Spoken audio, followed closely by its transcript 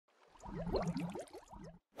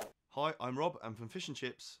Hi, I'm Rob and from Fish and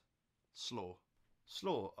Chips Slaw.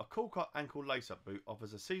 Slaw, a cool cut ankle lace-up boot,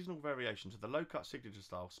 offers a seasonal variation to the low-cut signature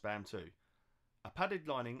style Spam 2. A padded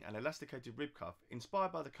lining and elasticated rib cuff,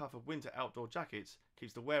 inspired by the cuff of winter outdoor jackets,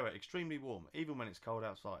 keeps the wearer extremely warm even when it's cold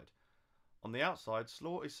outside. On the outside,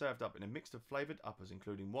 Slaw is served up in a mix of flavoured uppers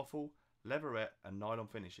including waffle, leatherette and nylon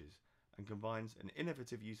finishes, and combines an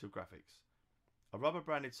innovative use of graphics. A rubber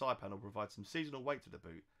branded side panel provides some seasonal weight to the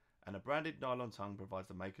boot, and a branded nylon tongue provides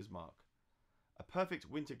the maker's mark. A perfect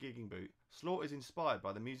winter gigging boot, Slaw is inspired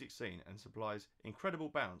by the music scene and supplies incredible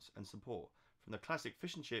bounce and support from the classic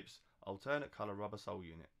Fish and Chips alternate colour rubber sole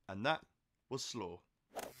unit. And that was Slaw.